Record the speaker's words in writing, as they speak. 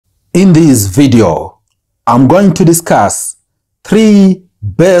In this video, I'm going to discuss 3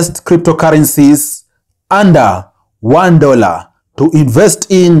 best cryptocurrencies under $1 to invest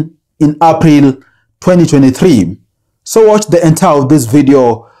in April 2023. So watch the entire of this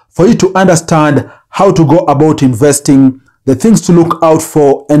video for you to understand how to go about investing, the things to look out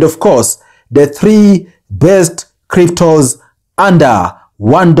for, and of course, the 3 best cryptos under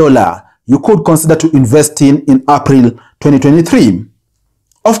 $1 you could consider to invest in April 2023.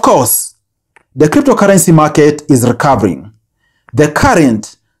 Of course, the cryptocurrency market is recovering. The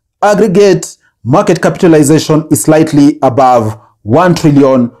current aggregate market capitalization is slightly above $1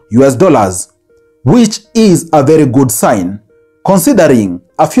 trillion, which is a very good sign, considering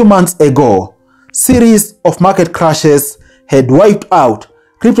a few months ago, series of market crashes had wiped out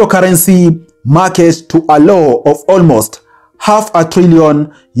cryptocurrency market to a low of almost $500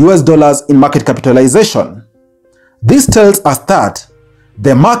 billion in market capitalization. This tells us that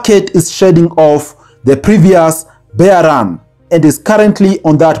the market is shedding off the previous bear run and is currently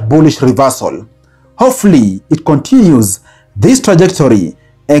on that bullish reversal. Hopefully, it continues this trajectory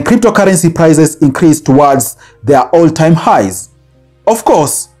and cryptocurrency prices increase towards their all-time highs. Of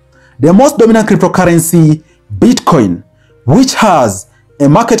course, the most dominant cryptocurrency, Bitcoin, which has a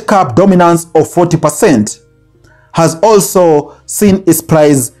market cap dominance of 40%, has also seen its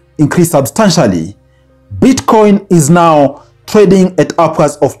price increase substantially. Bitcoin is now trading at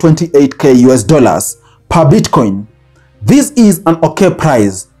upwards of $28,000 per Bitcoin. This is an okay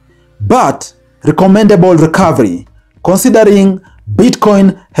price, but recommendable recovery, considering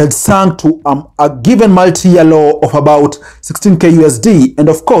Bitcoin had sunk to a given multi-year low of about $16,000, and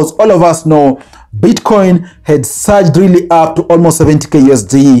of course, all of us know Bitcoin had surged really up to almost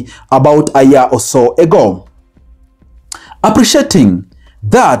 $70,000 about a year or so ago. Appreciating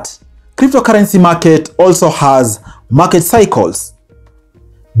that cryptocurrency market also has market cycles.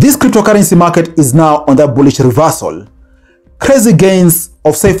 This cryptocurrency market is now on the bullish reversal. Crazy gains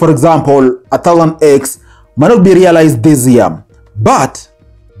of, say for example, 1000x might not be realized this year, but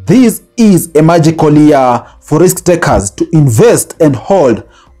this is a magical year for risk takers to invest and hold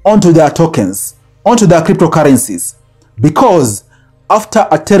onto their tokens, onto their cryptocurrencies, because after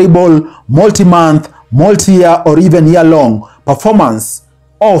a terrible multi-month, multi-year or even year-long performance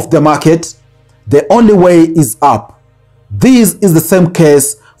of the market, the only way is up. This is the same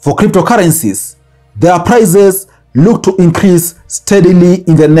case for cryptocurrencies. Their prices look to increase steadily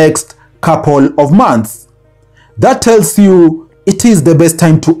in the next couple of months. That tells you it is the best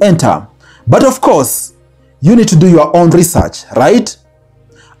time to enter. But of course, you need to do your own research, right?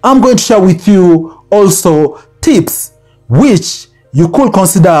 I'm going to share with you also tips which you could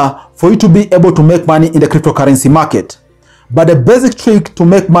consider for you to be able to make money in the cryptocurrency market. But the basic trick to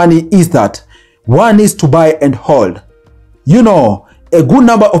make money is that one is to buy and hold. You know, a good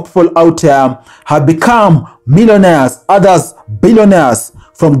number of people out there have become millionaires, others billionaires,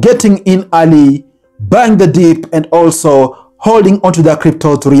 from getting in early, buying the dip, and also holding onto their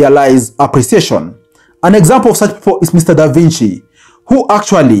crypto to realize appreciation. An example of such people is Mr. Da Vinci, who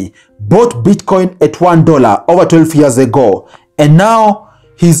actually bought Bitcoin at $1 over 12 years ago, and now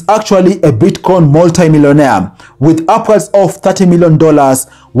he's actually a Bitcoin multi-millionaire with upwards of $30 million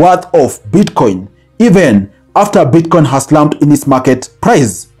worth of Bitcoin, even after Bitcoin has slumped in its market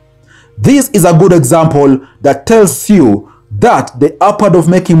price. This is a good example that tells you that the upward of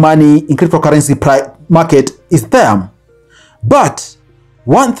making money in cryptocurrency market is there. But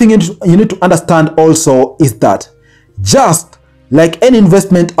one thing you need to understand also is that just like any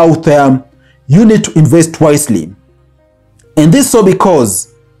investment out there, you need to invest wisely. And this so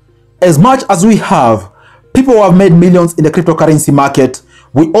because as much as we have people who have made millions in the cryptocurrency market,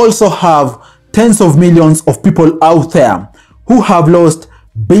 we also have tens of millions of people out there who have lost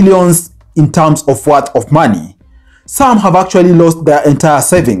billions in terms of worth of money. Some have actually lost their entire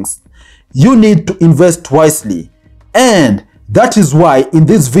savings. You need to invest wisely, and that is why in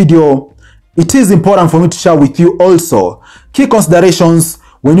this video it is important for me to share with you also key considerations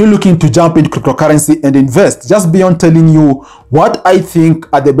when you're looking to jump into cryptocurrency and invest, just beyond telling you what I think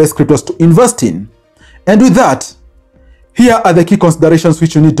are the best cryptos to invest in. And with that, here are the key considerations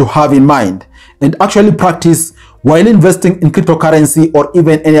which you need to have in mind and actually practice while investing in cryptocurrency or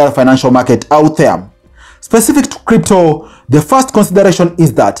even any other financial market out there. Specific to crypto, the first consideration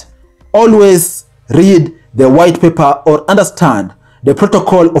is that always read the white paper or understand the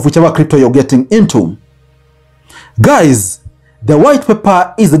protocol of whichever crypto you're getting into. Guys, the white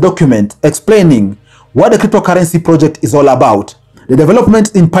paper is the document explaining what the cryptocurrency project is all about, the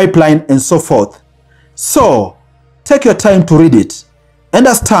development in pipeline, and so forth. So, take your time to read it.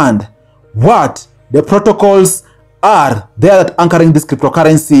 Understand what the protocols are there that anchoring this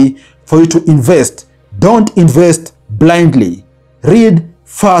cryptocurrency for you to invest. Don't invest blindly. Read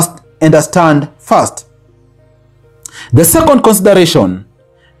first, understand first. The second consideration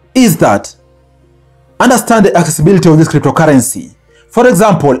is that understand the accessibility of this cryptocurrency. For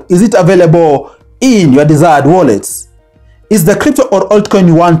example, is it available in your desired wallets? Is the crypto or altcoin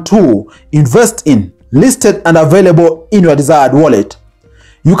you want to invest in listed and available in your desired wallet?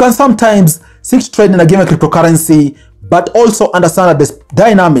 You can sometimes seek to trade in a given cryptocurrency, but also understand that the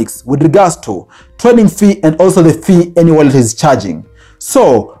dynamics with regards to trading fee and also the fee any wallet is charging.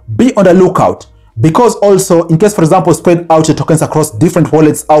 So be on the lookout, because also in case, for example, spread out your tokens across different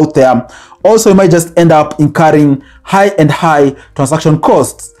wallets out there, also you might just end up incurring high transaction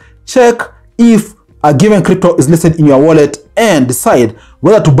costs. Check if a given crypto is listed in your wallet and decide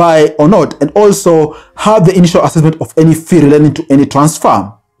whether to buy or not, and also have the initial assessment of any fee relating to any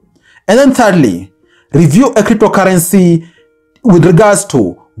transfer. And then thirdly, review a cryptocurrency with regards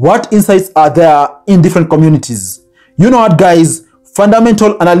to what insights are there in different communities. You know what, guys,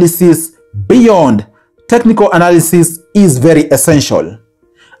 fundamental analysis beyond technical analysis is very essential.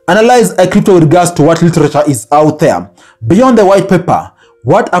 Analyze a crypto with regards to what literature is out there beyond the white paper.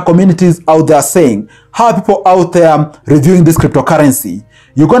 What are communities out there saying? How are people out there reviewing this cryptocurrency?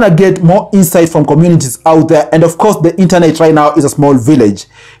 You're gonna get more insight from communities out there, and of course the internet right now is a small village.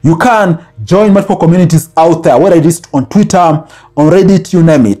 You can join multiple communities out there, whether it is on Twitter, on Reddit, you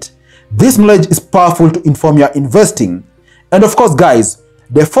name it. This knowledge is powerful to inform your investing. And of course, guys,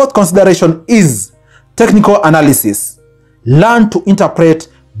 the fourth consideration is technical analysis. Learn to interpret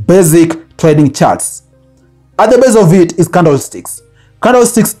basic trading charts. At the base of it is candlesticks.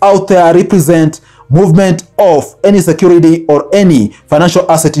 Candlesticks out there represent movement of any security or any financial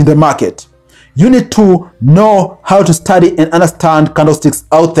asset in the market. You need to know how to study and understand candlesticks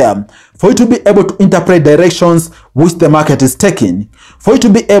out there for you to be able to interpret directions which the market is taking, for you to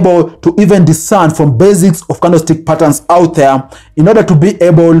be able to even discern from basics of candlestick patterns out there in order to be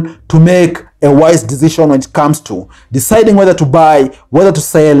able to make a wise decision when it comes to deciding whether to buy, whether to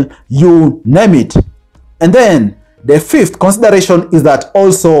sell, you name it. And then the fifth consideration is that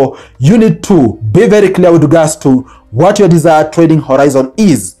also you need to be very clear with regards to what your desired trading horizon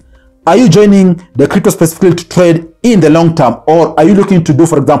is. Are you joining the crypto specifically to trade in the long term, or are you looking to do,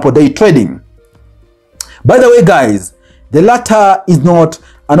 for example, day trading? By the way, guys, the latter is not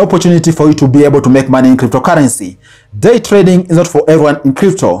an opportunity for you to be able to make money in cryptocurrency. Day trading is not for everyone in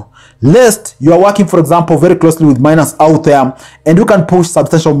crypto. Lest you are working, for example, very closely with miners out there and you can push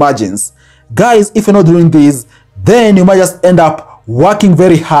substantial margins. Guys, if you're not doing this, then you might just end up working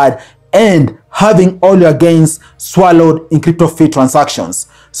very hard and having all your gains swallowed in crypto fee transactions.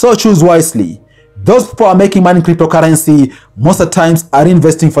 So choose wisely. Those people are making money in cryptocurrency most of the times are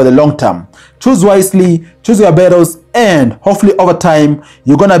investing for the long term. Choose wisely, choose your battles, and hopefully over time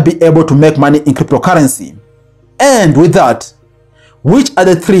you're gonna be able to make money in cryptocurrency. And with that, which are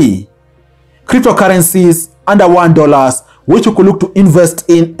the three cryptocurrencies under $1 which you could look to invest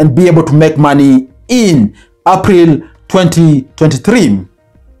in and be able to make money in April 2023?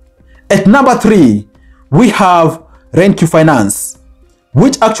 At number 3, we have RenQ Finance,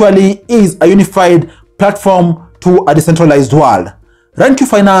 which actually is a unified platform to a decentralized world. RenQ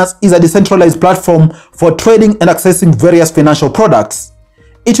Finance is a decentralized platform for trading and accessing various financial products.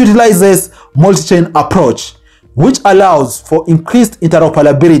 It utilizes multi-chain approach, which allows for increased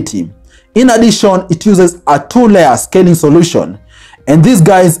interoperability. In addition, it uses a 2-layer scaling solution, and this,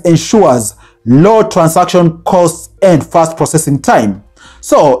 guys, ensures low transaction costs and fast processing time.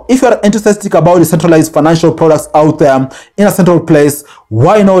 So if you're enthusiastic about decentralized financial products out there in a central place,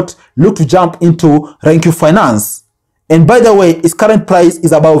 why not look to jump into RenQ Finance? And by the way, its current price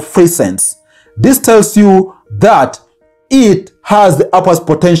is about 3 cents. This tells you that it has the upwards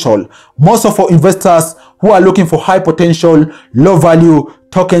potential. Most of our investors who are looking for high potential, low value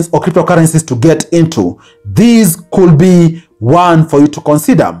tokens or cryptocurrencies to get into, these could be one for you to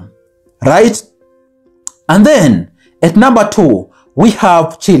consider, right? And then at number 2, we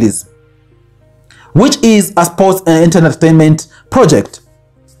have Chiliz, which is a sports and entertainment project.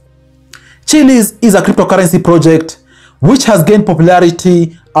 Chiliz is a cryptocurrency project which has gained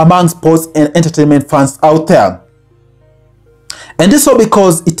popularity among sports and entertainment fans out there. And this so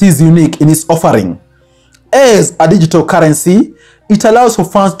because it is unique in its offering. As a digital currency, it allows for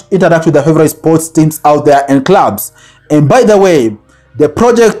fans to interact with their favorite sports teams out there and clubs. And by the way, the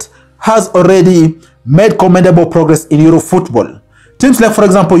project has already made commendable progress in Euro football. Teams like, for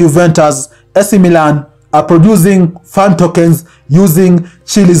example, Juventus, AC Milan are producing fan tokens using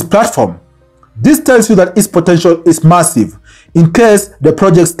Chiliz platform. This tells you that its potential is massive in case the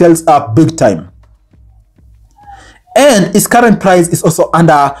project scales up big time. and its current price is also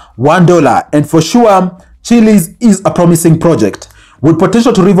under $1. And for sure, Chili's is a promising project with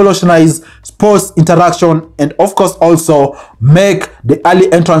potential to revolutionize sports interaction and of course also make the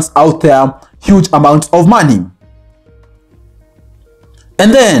early entrants out there huge amounts of money.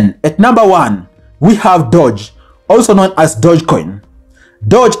 And then at number 1, we have Doge, also known as Dogecoin.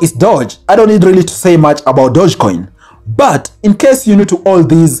 Doge is Doge. I don't need really to say much about Dogecoin. But in case you're new to all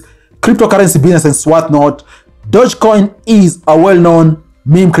these cryptocurrency business and whatnot, Dogecoin is a well-known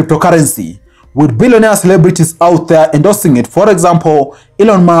meme cryptocurrency with billionaire celebrities out there endorsing it. For example,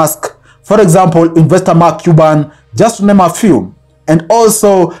 Elon Musk, for example, investor Mark Cuban, just to name a few. And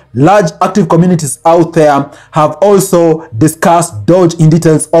also large active communities out there have also discussed Doge in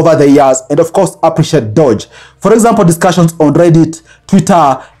details over the years and of course appreciate Doge. For example, discussions on Reddit,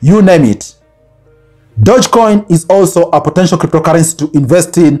 Twitter, you name it. Dogecoin is also a potential cryptocurrency to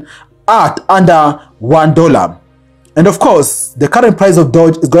invest in at under $1. And of course, the current price of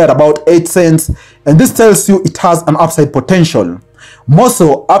Doge is going at about 8 cents, and this tells you it has an upside potential. More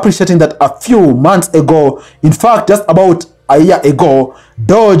so appreciating that a few months ago, in fact just about a year ago,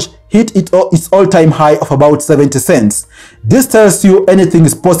 Doge hit its all-time high of about 70 cents. This tells you anything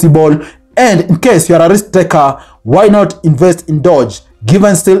is possible, and in case you are a risk taker, why not invest in Doge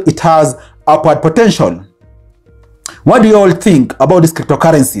given still it has upward potential? What do you all think about these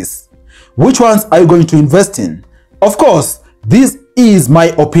cryptocurrencies? Which ones are you going to invest in? Of course, this is my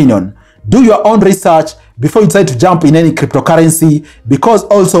opinion. Do your own research before you decide to jump in any cryptocurrency, because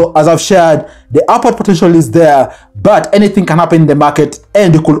also, as I've shared, the upward potential is there, but anything can happen in the market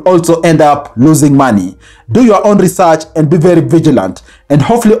and you could also end up losing money. Do your own research and be very vigilant, and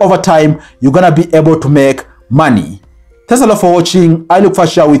hopefully over time you're gonna be able to make money. Thanks a lot for watching. I look forward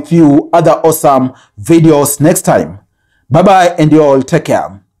to share with you other awesome videos next time. Bye bye, and you all take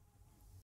care.